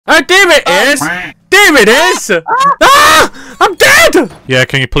Oh, there it is! There it is! Ah! I'm dead! Yeah,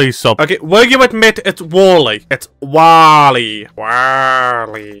 can you please stop? Okay, will you admit it's Wally? It's Wally.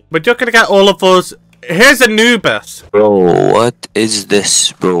 Wally. We're just gonna get all of us. Here's Anubis. Bro, what is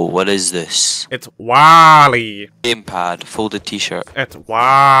this, bro? What is this? It's Wally. Gamepad, folded t-shirt. It's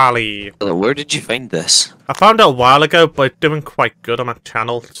Wally. Where did you find this? I found it a while ago, but it's doing quite good on my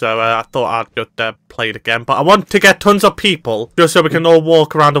channel, so I thought I'd just play it again. But I want to get tons of people, just so we can all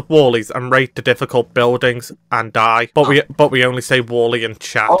walk around the Wallies and rate the difficult buildings and die. But we only say Wally in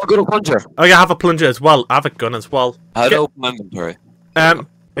chat. Oh, I got a plunger. Oh yeah, I have a plunger as well. I have a gun as well. How to open my inventory?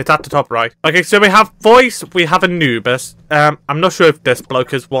 It's at the top right. Okay, so we have voice, we have Anubis. I'm not sure if this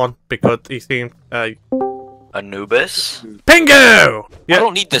bloke is one, because he seemed, Anubis? Pingu! Yeah. I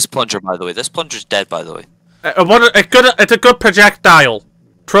don't need this plunger, by the way. This plunger's dead, by the way. It's a good projectile.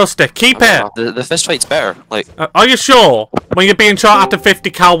 Trust it. Keep it. The fist fight's better. Like, are you sure? When you're being shot at a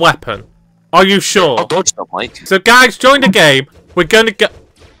 50 cal weapon? Are you sure? I'll dodge them, Mike. So guys, join the game. We're gonna get...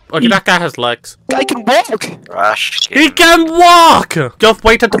 Okay, that guy has legs. I can walk! Rush. He can walk! Just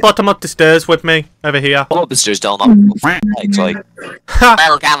wait at the bottom of the stairs with me. Over here. Follow the stairs down. Legs, like.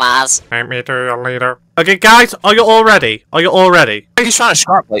 Welcome us. Let me to you later. Okay, guys, are you all ready? Are you all ready? He's trying to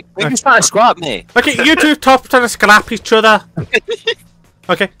scrap, like. He's trying to scrap me. Okay, you two top trying to scrap each other.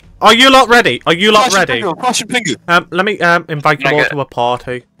 Okay. Are you lot ready? Are you lot ready? Let me invite you all to a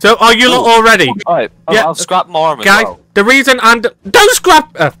party. So, are you lot all ready? Alright, Yeah. I'll scrap my arm as Guys, well. the reason don't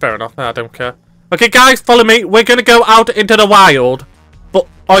scrap. Fair enough. I don't care. Okay, guys, follow me. We're gonna go out into the wild. But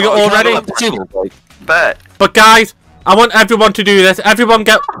are you all ready? Bet. But guys, I want everyone to do this. Everyone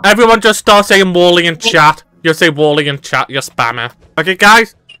just start saying Wally in chat. You say Wally in chat. You spammer. Okay,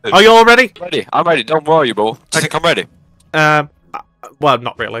 guys, are you all ready? Ready. I'm ready. Don't worry, bro. I think I'm ready. Well,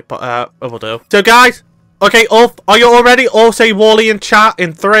 not really, but we'll do. So, guys, okay, are you all ready? All say Wally in chat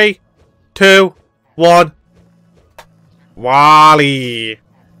in 3, 2, 1. Wally.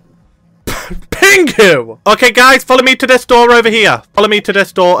 Pingu! Okay, guys, follow me to this door over here. Follow me to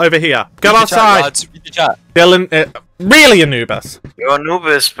this door over here. Go outside. Read the chat. Dylan, really Anubis. You're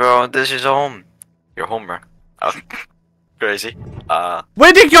Anubis, bro. This is home. Your home, bro. Oh, crazy.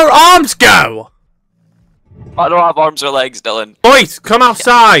 Where did your arms go? I don't have arms or legs, Dylan. Boys, come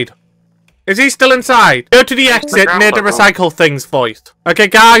outside. Is he still inside? Go to the exit near the recycle things, voice. Okay,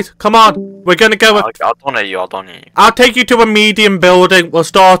 guys, come on. We're gonna go with... I'll donate you, I'll donate you. I'll take you to a medium building. We'll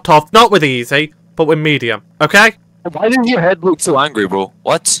start off, not with easy, but with medium, okay? Why does your head look so angry, bro?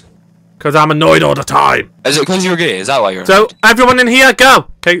 What? Because I'm annoyed all the time. Is it because you're gay? Is that why you're So, everyone in here, go.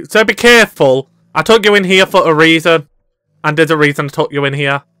 Okay, so be careful. I took you in here for a reason. And there's a reason I took you in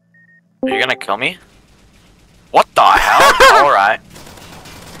here. Are you gonna kill me? What the hell? Alright.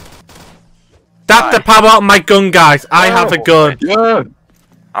 That's the power of my gun, guys. I have a gun. Yeah.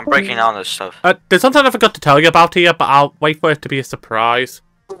 I'm breaking down this stuff. There's something I forgot to tell you about here, but I'll wait for it to be a surprise.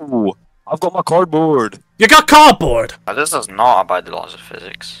 Ooh, I've got my cardboard. You got cardboard! This does not abide the laws of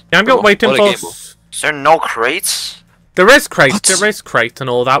physics. Yeah, I'm just waiting for... Is there no crates? There is crates, there is crates and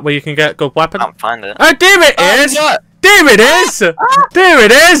all that where you can get good weapons. I can't find it. Oh, there it is! There it is! There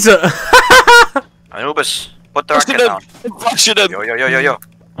it is! Anubis, put the rocket down. Flashing him. Yo.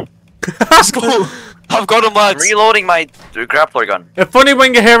 Let's go. I've got him, lads. I'm reloading my grappler gun. It's funny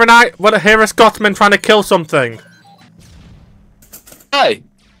when you hear a Scotsman trying to kill something. Hey.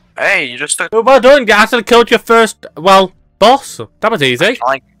 Hey, you just took... Oh, well done, you actually killed your first, well, boss. That was easy. Can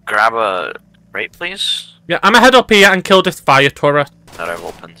I grab a crate, please? Yeah, I'm gonna head up here and kill this fire turret. That I've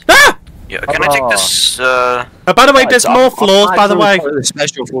opened. Ah! Yeah, can I take this, by the way, there's more floors, by the way.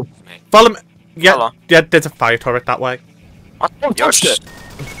 Follow me. Yeah, Hello. yeah, there's a fire turret that way. What? Oh, touched it.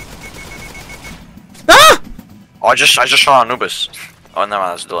 Ah! Oh, I just shot Anubis. Oh, no,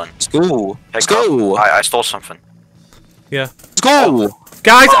 that's Dylan. Let's go. Hey, Let's go. I stole something. Yeah. Let's go.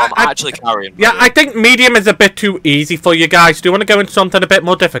 Guys, I'm actually carrying. Yeah, I think medium is a bit too easy for you guys. Do you want to go into something a bit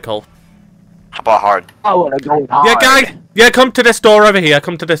more difficult? How about hard? I want to go hard. Yeah, guys. Yeah, come to this door over here.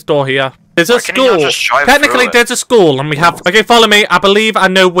 Come to this door here. There's a school. Technically, there's a school, and we have... Okay, follow me. I believe I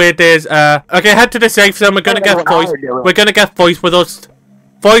know where there's... Okay, head to the safe zone. We're gonna get voice. We're gonna get voice with us.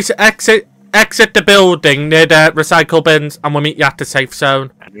 Voice, exit the building near the recycle bins, and we'll meet you at the safe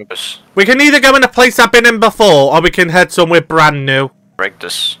zone. Anubis. We can either go in a place I've been in before, or we can head somewhere brand new. Break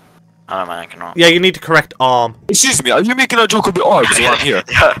this. I don't know, man, I can... Yeah, you need to correct arm. Excuse me, are you making a joke about arms while I'm here?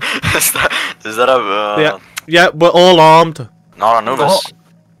 Yeah, is that a... Yeah, we're all armed. Not Anubis.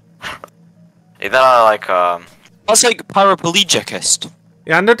 Is that like, That's like paraplegicist.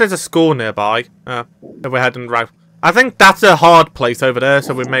 Yeah, I know there's a school nearby. If we're heading right. I think that's a hard place over there,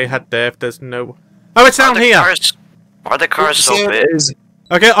 so we may head there if there's no... Oh, it's down here! Why are the cars so big?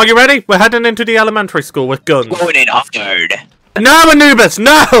 Okay, are you ready? We're heading into the elementary school with guns. Going in hard. No, Anubis,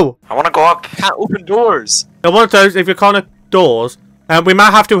 no! I want to go up. Can't open doors. Now, one of those, if you can't doors, we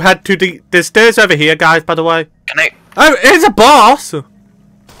might have to head to the... There's stairs over here, guys, by the way. Can I? Oh, here's a boss!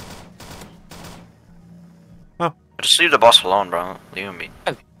 Oh. Just leave the boss alone, bro. Leave me.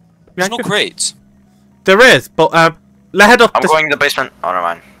 There's no crates. There is, but, let's head up I'm going in the basement. Oh, never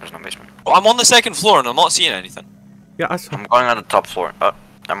mind. There's no basement. Oh, I'm on the second floor and I'm not seeing anything. Yeah, I saw. I'm going on the top floor. Oh,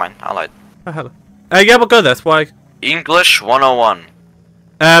 never mind. I lied. Oh, hello. Yeah, we'll go this way. English 101.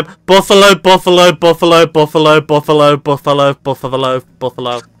 Buffalo, buffalo, buffalo, buffalo, buffalo, buffalo, buffalo,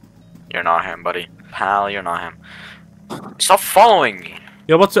 buffalo. You're not him, buddy. Pal, you're not him. Stop following me.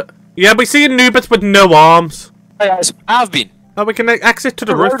 Yeah, what's it? Yeah, we see Anubis with no arms. I've been. Oh, we can exit to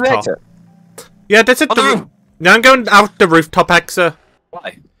the rooftop. Exit. Yeah, this is the roof. Yeah, I'm going out the rooftop exit.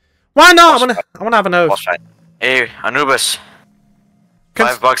 Why? Why not? I wanna have a nose. Boss fight. Hey, Anubis.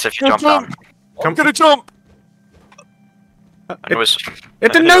 $5 if you jump down. I'm gonna jump. Anubis.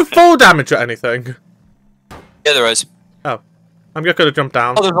 It did no fall damage or anything. Yeah, there is. Oh, I'm just gonna jump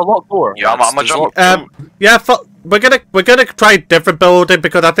down. Oh, there's a locked door. Yeah, I'm gonna jump. Yeah, we're gonna try a different building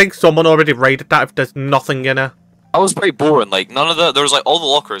because I think someone already raided that. If there's nothing in it. That was pretty boring. Like none of there was like all the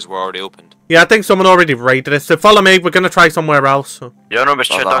lockers were already opened. Yeah, I think someone already raided it. So follow me. We're gonna try somewhere else. Yeah, Anubis,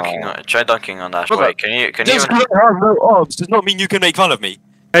 try dunking on that. Wait, can you? Just because I have no arms does not mean you can make fun of me.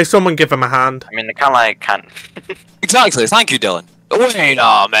 Hey, someone give him a hand. I mean, I kinda like can. Exactly. Thank you, Dylan. Wait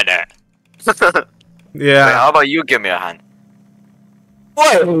a minute. Yeah. Wait, how about you give me a hand?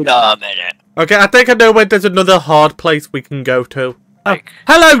 Wait a minute. Okay, I think I know where there's another hard place we can go to. Like,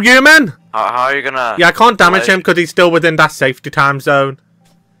 hello, human! how are you gonna... Yeah, I can't damage him because he's still within that safety time zone.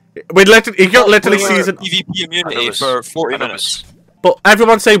 He got literally season... PvP immunity for 40 minutes. But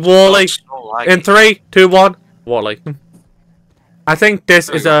everyone say Wally. In 3, 2, 1, Wally. I think this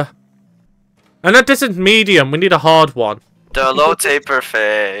is a... I know this is medium, we need a hard one. The low taper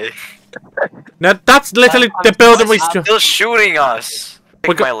face. Now, that's literally the building we... Still shooting us.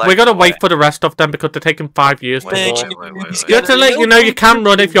 We're gonna wait for the rest of them because they're taking 5 years to walk. You have to let you know you can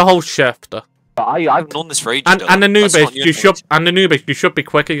run if you hold shift. I've known this for ages. And Anubis, you should be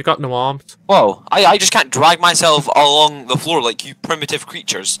quicker. You got no arms. Whoa! I just can't drag myself along the floor like you primitive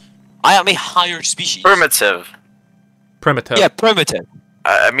creatures. I am a higher species. Primitive. Yeah, primitive.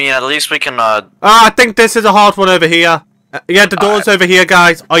 I mean, at least we can. I think this is a hard one over here. Yeah, the door's over here,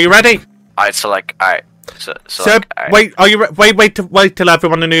 guys. Are you ready? Alright, so like, alright. So wait, are you wait till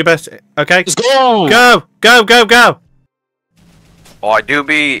everyone Anubis, okay? Let's go! Go! Oh, I do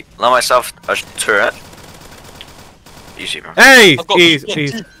let myself a turret. Easy, man. Hey,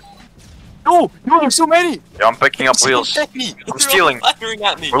 easy. No, there's so many. Yeah, I'm picking up wheels. I'm stealing.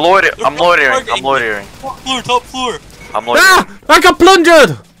 At me. I'm loitering. Top floor. I'm loitering. Ah! I got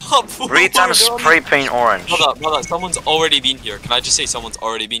plundered! Top floor. 3 times spray paint orange. Brother, someone's already been here. Can I just say someone's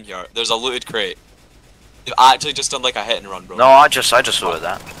already been here? There's a looted crate. You've actually just done like a hit and run, bro. No, I just looted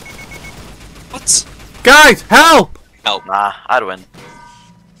that. What? Guys, help! Help. Nah, I'd win.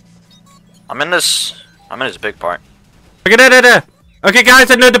 I'm in this big part. Okay, there. Okay,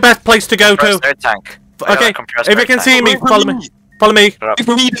 guys, I know the best place to go to. Air tank. Okay, if you can see me, follow me. Follow me. Wait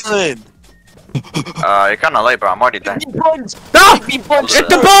for me, Dylan. You're kinda late, bro. I'm already there. No! It's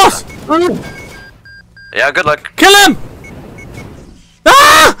the boss! Yeah, good luck. Kill him!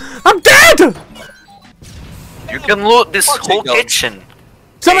 Ah! I'm dead! You can loot this whole kitchen.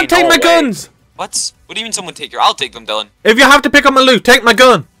 Someone take my guns! What? What do you mean someone take your? I'll take them, Dylan. If you have to pick up my loot, take my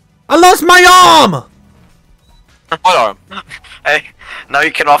gun. I lost my arm! What arm? Hey, now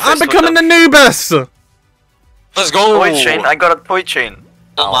you can offer. I'm becoming Anubis! Let's go! Toy chain, I got a toy chain.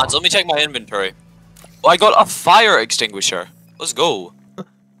 Oh, man, so let me check my inventory. Oh, I got a fire extinguisher. Let's go.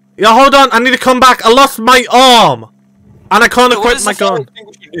 Yeah, hold on, I need to come back. I lost my arm! And I can't equip my gun.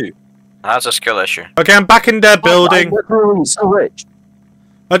 That's a skill issue. Okay, I'm back in their building. So rich.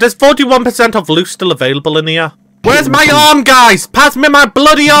 There's 41% of loot still available in here. Where's my arm, guys? Pass me my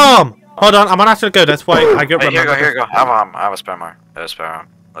bloody arm! Hold on, I'm gonna have to go this way. Here you go. I have a spare arm.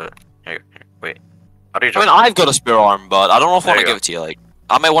 Here, wait. How do you I mean, I've got a spare arm, but I don't know if I want to give it to you. Like,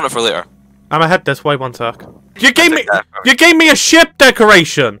 I might want it for later. I'm gonna head this way, one sec. You gave me a ship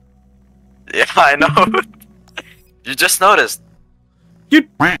decoration! Yeah, I know. You just noticed. You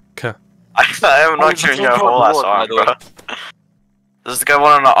I am not shooting your whole ass arm, bro. This guy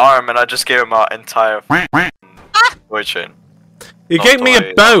wanted an arm and I just gave him an entire toy chain. You gave me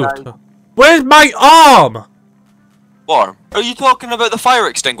a boat. Where's my arm? What? Are you talking about the fire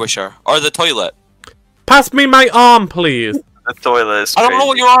extinguisher or the toilet? Pass me my arm, please. The toilet is I don't know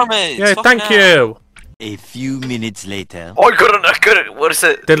what your arm is. Yeah, thank you. A few minutes later. Oh, I got it. What is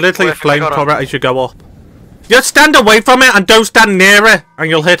it? They literally flamethrower it as you go up. Just stand away from it and don't stand near it, and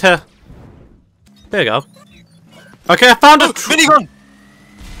you'll hit her. There you go. Okay, I found a minigun.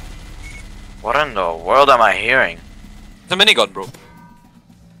 What in the world am I hearing? It's a minigun, bro.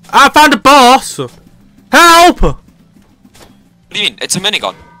 I found a boss. Help! What do you mean? It's a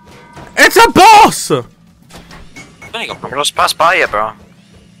minigun. It's a boss. Minigun, bro. I just passed by you, bro.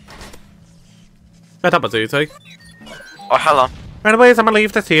 Yeah, that was easy. Oh, hello. Anyways, I'm gonna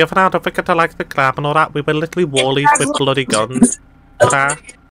leave this here for now. Don't forget to like, subscribe, and all that. We were literally wallies with bloody guns. Ta-ta.